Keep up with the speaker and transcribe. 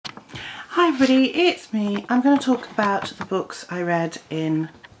Hi everybody, it's me. I'm going to talk about the books I read in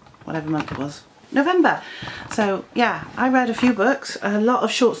whatever month it was, November. So yeah, I read a few books, a lot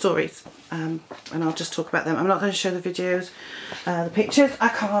of short stories, and I'll just talk about them. I'm not going to show the videos, the pictures. I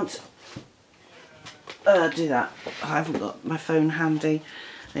can't do that. I haven't got my phone handy.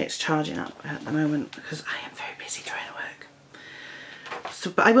 It's charging up at the moment because I am very busy trying to work. So,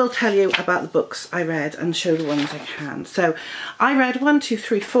 but I will tell you about the books I read and show the ones I can. So I read 1, 2,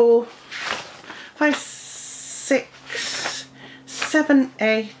 3, 4, 5, 6, 7,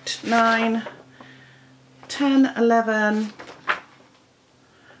 8, 9, 10, 11,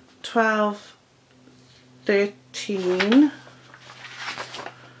 12, 13,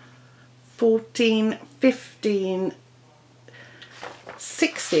 14, 15,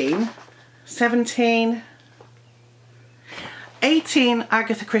 16, 17, 18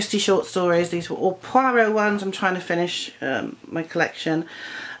 Agatha Christie short stories. These were all Poirot ones. I'm trying to finish my collection.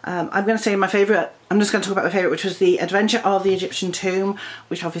 I'm going to say my favourite, I'm just going to talk about my favourite, which was The Adventure of the Egyptian Tomb,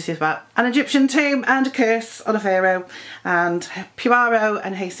 which obviously is about an Egyptian tomb and a curse on a pharaoh, and Poirot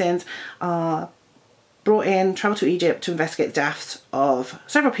and Hastings are brought in, travel to Egypt to investigate the deaths of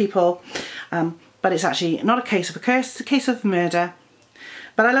several people, but it's actually not a case of a curse, it's a case of murder.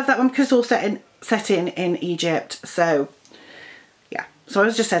 But I love that one because it's all set in Egypt. So yeah, so I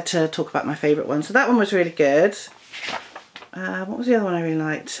was just said to talk about my favourite one. So that one was really good. What was the other one I really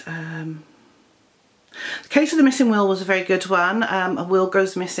liked? The Case of the Missing Will was a very good one. A will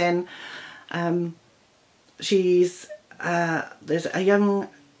goes missing. There's a young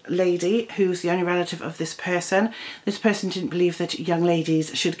lady who's the only relative of this person. This person didn't believe that young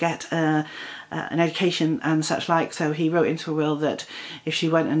ladies should get an education and such like, so he wrote into a will that if she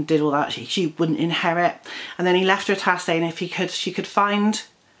went and did all that, she wouldn't inherit. And then he left her a task saying if she could find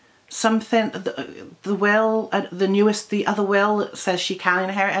something, the will, the other will that says she can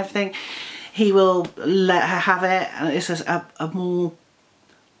inherit everything, he will let her have it. And it's a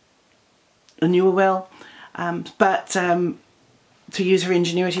newer will, but to use her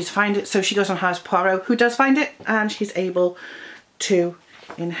ingenuity to find it. So she goes and hires Poirot, who does find it, and she's able to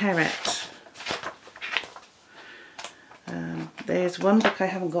inherit. There's one book I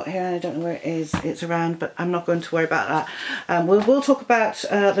haven't got here and I don't know where it is. It's around, but I'm not going to worry about that. We'll talk about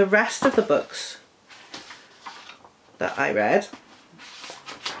the rest of the books that I read.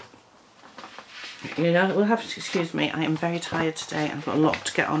 You know, we'll have to excuse me, I am very tired today and I've got a lot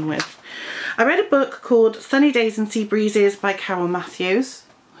to get on with. I read a book called Sunny Days and Sea Breezes by Carol Matthews.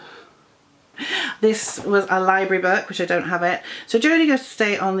 This was a library book, which I don't have it. So Jodie goes to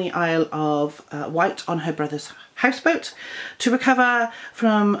stay on the Isle of Wight on her brother's houseboat to recover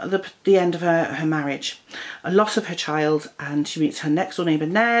from the end of her marriage, a loss of her child, and she meets her next door neighbour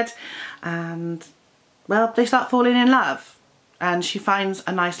Ned, and well, they start falling in love. And she finds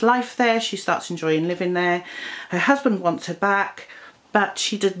a nice life there. She starts enjoying living there. Her husband wants her back, but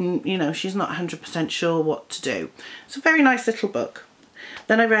she didn't, you know, she's not 100% sure what to do. It's a very nice little book.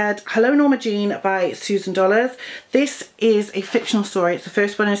 Then I read Hello Norma Jean by Susan Dollars. This is a fictional story. It's the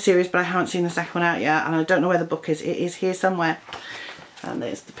first one in a series, but I haven't seen the second one out yet, and I don't know where the book is. It is here somewhere. And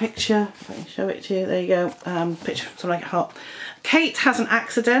there's the picture. If I can show it to you. There you go. Picture from Something Like It Hot. Kate has an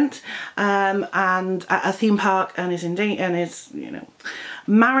accident and at a theme park and is you know,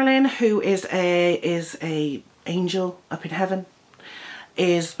 Marilyn, who is a angel up in heaven,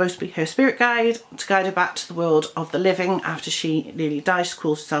 is supposed to be her spirit guide to guide her back to the world of the living after she nearly dies. She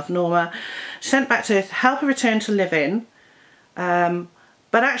calls herself Norma. She's sent back to Earth to help her return to living, but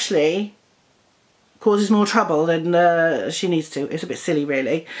actually causes more trouble than she needs to. It's a bit silly,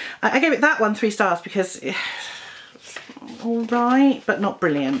 really. I gave it that one 3 stars because it's alright, but not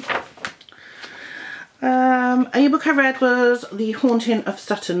brilliant. A book I read was The Haunting of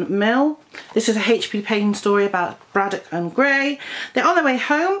Sutton Mill. This is a H.P. Payne story about Braddock and Gray. They're on their way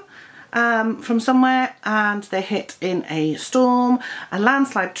home from somewhere and they're hit in a storm. A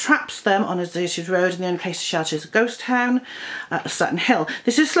landslide traps them on a deserted road and the only place to shelter is a ghost town, Sutton Hill.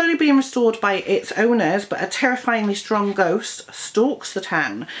 This is slowly being restored by its owners, but a terrifyingly strong ghost stalks the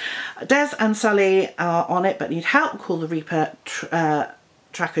town. Des and Sully are on it but need help. Call the Reaper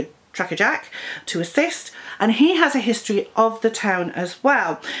Tracker Jack to assist, and he has a history of the town as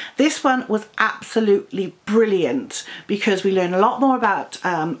well. This one was absolutely brilliant because we learn a lot more about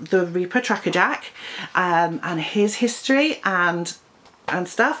the Reaper Tracker Jack and his history and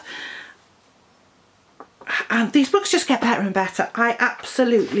stuff. And these books just get better and better. I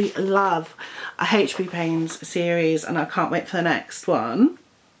absolutely love a H.P. Payne's series and I can't wait for the next one.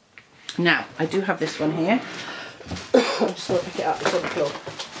 Now, I do have this one here. I'm just going to pick it up, it's on the floor.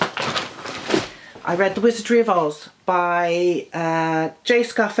 I read The Wizardry of Oz by J.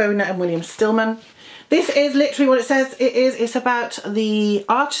 Scarfona and William Stillman. This is literally what it says it is. It's about the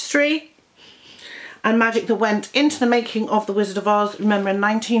artistry and magic that went into the making of The Wizard of Oz. Remember, in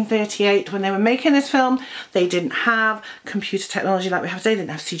 1938, when they were making this film, they didn't have computer technology like we have today. They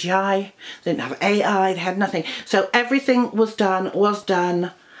didn't have CGI, they didn't have AI, they had nothing. So everything was done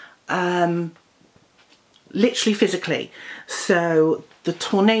literally physically. So the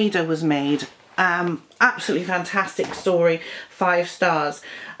tornado was made. Absolutely fantastic story, 5 stars.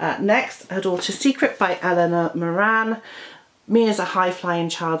 Next, Her Daughter's Secret by Eleanor Moran. Mia's a high-flying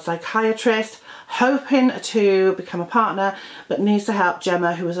child psychiatrist, hoping to become a partner, but needs to help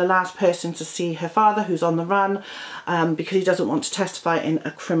Gemma, who is the last person to see her father, who's on the run, because he doesn't want to testify in a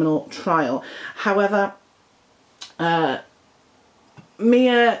criminal trial. However,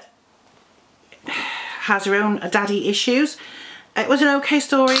 Mia has her own daddy issues. It was an okay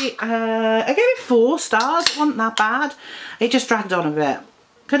story. I gave it 4 stars. It wasn't that bad. It just dragged on a bit.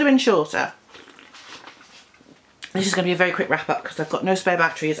 Could have been shorter. This is going to be a very quick wrap up because I've got no spare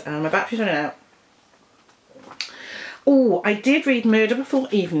batteries and my battery's running out. Oh, I did read Murder Before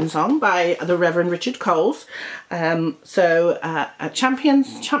Evensong by the Reverend Richard Coles. Champton St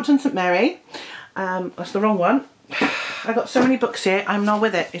Mary. That's the wrong one. I've got so many books here. I'm not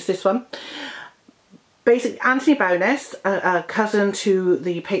with it. It's this one. Basically, Anthony Bowness, a cousin to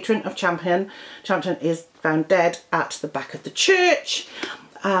the patron of Champton. Champton is found dead at the back of the church.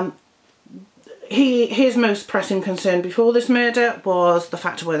 His most pressing concern before this murder was the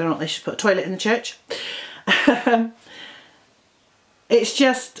fact of whether or not they should put a toilet in the church. It's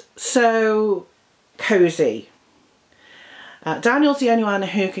just so cosy. Daniel's the only one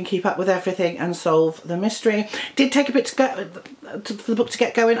who can keep up with everything and solve the mystery. Did take a bit for the book to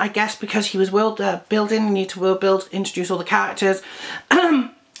get going, I guess, because he was world building. You need to world build, introduce all the characters.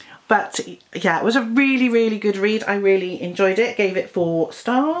 But yeah, it was a really, really good read. I really enjoyed it. Gave it 4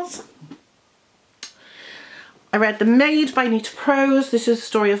 stars. I read The Maid by Nita Prose. This is the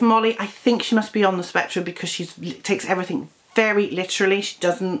story of Molly. I think she must be on the spectrum because she takes everything very literally. She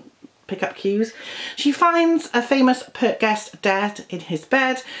doesn't pick up cues. She finds a famous pert guest dead in his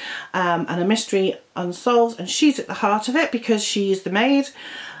bed, and a mystery unsolved, and she's at the heart of it because she's the maid.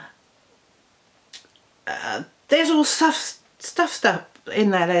 There's all stuff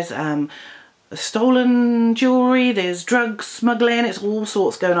in there. There's stolen jewellery, there's drug smuggling, it's all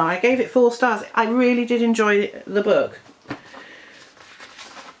sorts going on. I gave it 4 stars. I really did enjoy the book.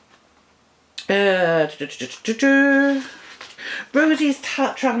 Rosie's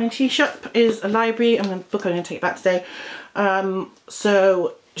Travelling Tea Shop is a library. I'm going to take it back today.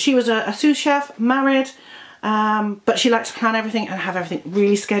 So she was a sous chef, married, but she likes to plan everything and have everything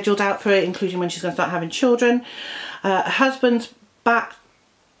really scheduled out for it, including when she's going to start having children. Her husband's packed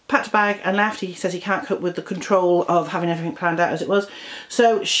a bag and left. He says he can't cope with the control of having everything planned out as it was.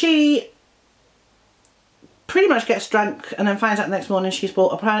 So she pretty much gets drunk and then finds out the next morning she's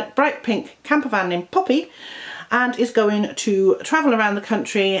bought a bright pink camper van named Poppy and is going to travel around the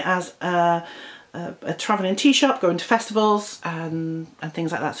country as a travelling tea shop, going to festivals and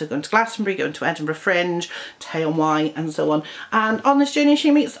things like that. So going to Glastonbury, going to Edinburgh Fringe, Tay-on-Wye and so on. And on this journey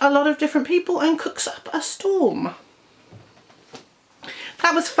she meets a lot of different people and cooks up a storm.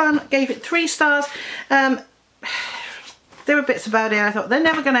 That was fun. Gave it 3 stars. There were bits about it I thought they're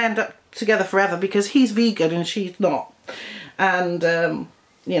never going to end up together forever because he's vegan and she's not. And,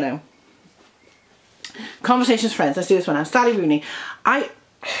 you know. Conversations Friends. Let's do this one now. Sally Rooney.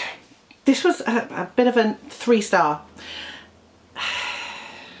 This was a bit of a 3-star.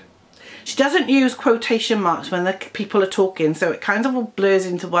 She doesn't use quotation marks when the people are talking, so it kind of all blurs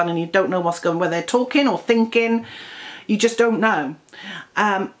into one and you don't know what's going on, whether they're talking or thinking. You just don't know.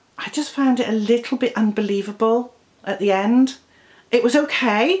 I just found it a little bit unbelievable at the end. It was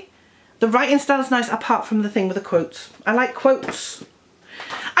okay. The writing style is nice apart from the thing with the quotes. I like quotes.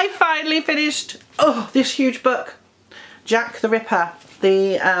 I finally finished this huge book. Jack the Ripper,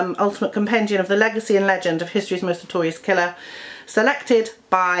 the ultimate compendium of the legacy and legend of history's most notorious killer, selected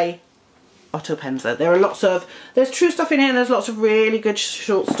by Otto Penzler. There's true stuff in here. There's lots of really good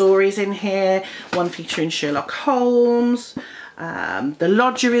short stories in here. One featuring Sherlock Holmes. The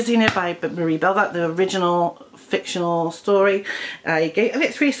Lodger is in it by Marie Belvac, the original fictional story. I gave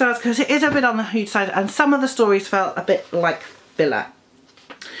it 3 stars because it is a bit on the huge side and some of the stories felt a bit like filler.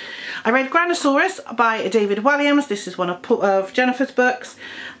 I read Granosaurus by David Walliams. This is one of Jennifer's books.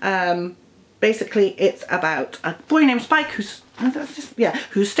 Basically it's about a boy named Spike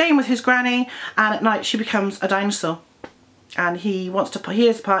who's staying with his granny, and at night she becomes a dinosaur and he wants to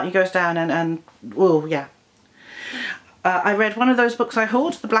hears part, he goes down and oh yeah. I read one of those books I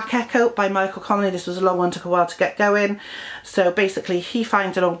hauled, The Black Echo by Michael Connelly. This was a long one, took a while to get going. So basically he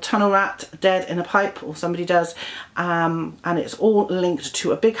finds an old tunnel rat dead in a pipe, or somebody does, and it's all linked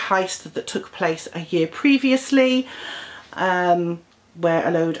to a big heist that took place a year previously, where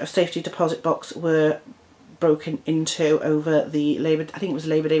a load of safety deposit boxes were broken into over the I think it was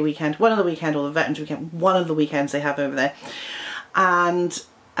Labour Day weekend, one of the weekend, or the Veterans weekend, one of the weekends they have over there. And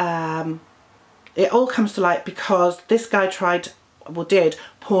it all comes to light because this guy did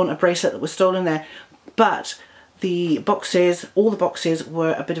pawn a bracelet that was stolen there, but the boxes, all the boxes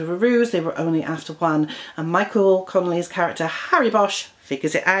were a bit of a ruse. They were only after one, and Michael Connelly's character Harry Bosch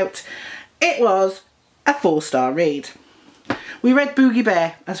figures it out. It was a 4-star read. We read Boogie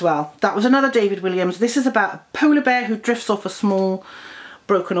Bear as well. That was another David Williams. This is about a polar bear who drifts off a small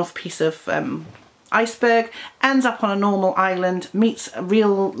broken off piece of iceberg, ends up on a normal island, meets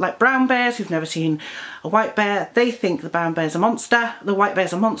real brown bears who've never seen a white bear. They think the brown bear's a monster, the white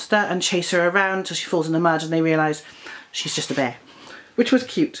bear's a monster, and chase her around until she falls in the mud, and they realise she's just a bear, which was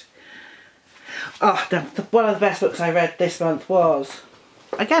cute. Oh, one of the best books I read this month was,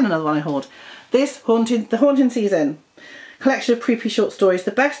 again, another one I hauled, The Haunting Season. Collection of creepy short stories.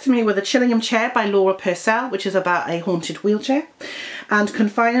 The best to me were The Chillingham Chair by Laura Purcell, which is about a haunted wheelchair, and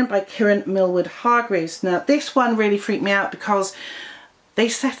Confinement by Kieran Millwood Hargreaves. Now this one really freaked me out because they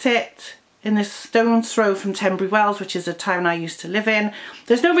set it in this stone's throw from Tenbury Wells, which is a town I used to live in.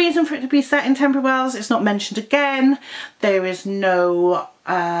 There's no reason for it to be set in Tenbury Wells. It's not mentioned again. There is no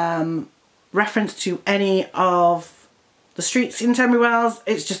reference to any of the streets in Tenbury Wells.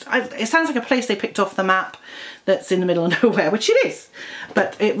 It's just, it sounds like a place they picked off the map that's in the middle of nowhere, which it is.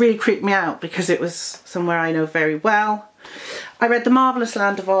 But it really creeped me out because it was somewhere I know very well. I read The Marvellous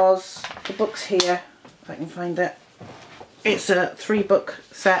Land of Oz. The book's here, if I can find it. It's a 3-book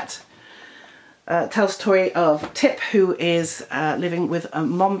set. Tells the story of Tip, who is living with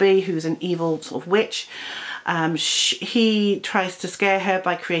Mombi, who's an evil sort of witch. He tries to scare her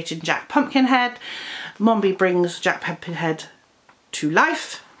by creating Jack Pumpkinhead. Mombi brings Jack Pumpkinhead to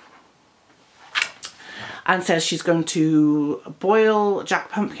life and says she's going to boil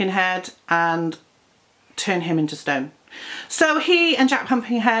Jack Pumpkinhead and turn him into stone. So he and Jack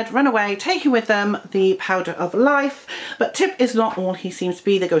Pumpkinhead run away, taking with them the powder of life, but Tip is not all he seems to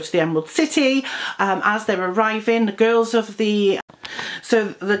be. They go to the Emerald City. As they're arriving, the girls of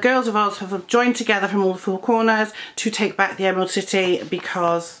Oz have joined together from all the 4 corners to take back the Emerald City,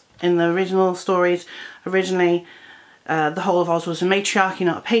 because in the original stories, the whole of Oz was a matriarchy,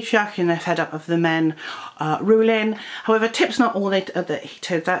 not a patriarchy, and they're fed up of the men ruling. However, Tip's not all that he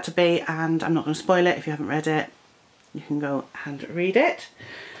turns out to be, and I'm not going to spoil it. If you haven't read it, you can go and read it.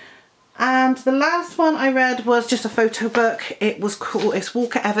 And the last one I read was just a photo book. It's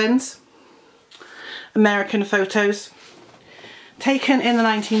Walker Evans, American Photos, taken in the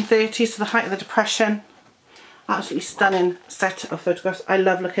 1930s, to the height of the Depression. Absolutely stunning set of photographs. I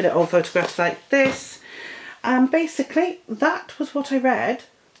love looking at old photographs like this. And basically that was what I read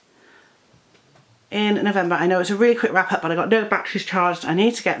in November. I know it's a really quick wrap up, but I got no batteries charged. I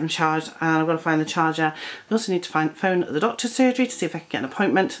need to get them charged, and I've got to find the charger. I also need to phone the doctor's surgery to see if I can get an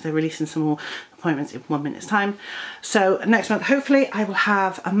appointment. They're releasing some more appointments in 1 minute's time. So next month, hopefully, I will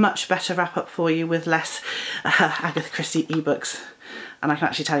have a much better wrap up for you with less Agatha Christie ebooks, and I can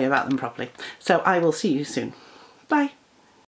actually tell you about them properly. So I will see you soon. Bye.